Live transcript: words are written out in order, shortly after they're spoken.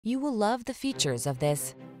You will love the features of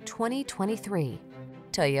this 2023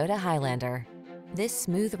 Toyota Highlander. This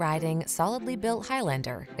smooth-riding, solidly built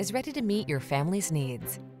Highlander is ready to meet your family's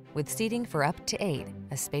needs. With seating for up to 8,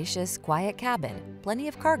 a spacious, quiet cabin, plenty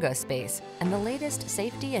of cargo space, and the latest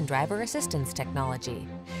safety and driver assistance technology.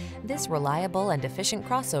 This reliable and efficient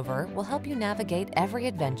crossover will help you navigate every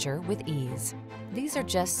adventure with ease. These are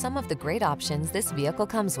just some of the great options this vehicle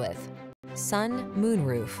comes with: sun,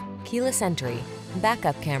 moonroof, keyless entry,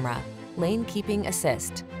 backup camera, lane keeping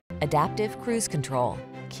assist, adaptive cruise control,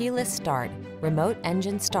 keyless start, remote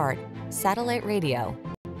engine start, satellite radio,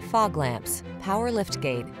 fog lamps, power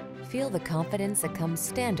liftgate. Feel the confidence that comes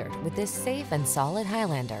standard with this safe and solid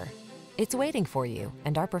Highlander. It's waiting for you,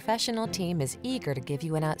 and our professional team is eager to give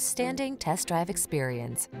you an outstanding test drive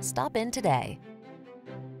experience. Stop in today.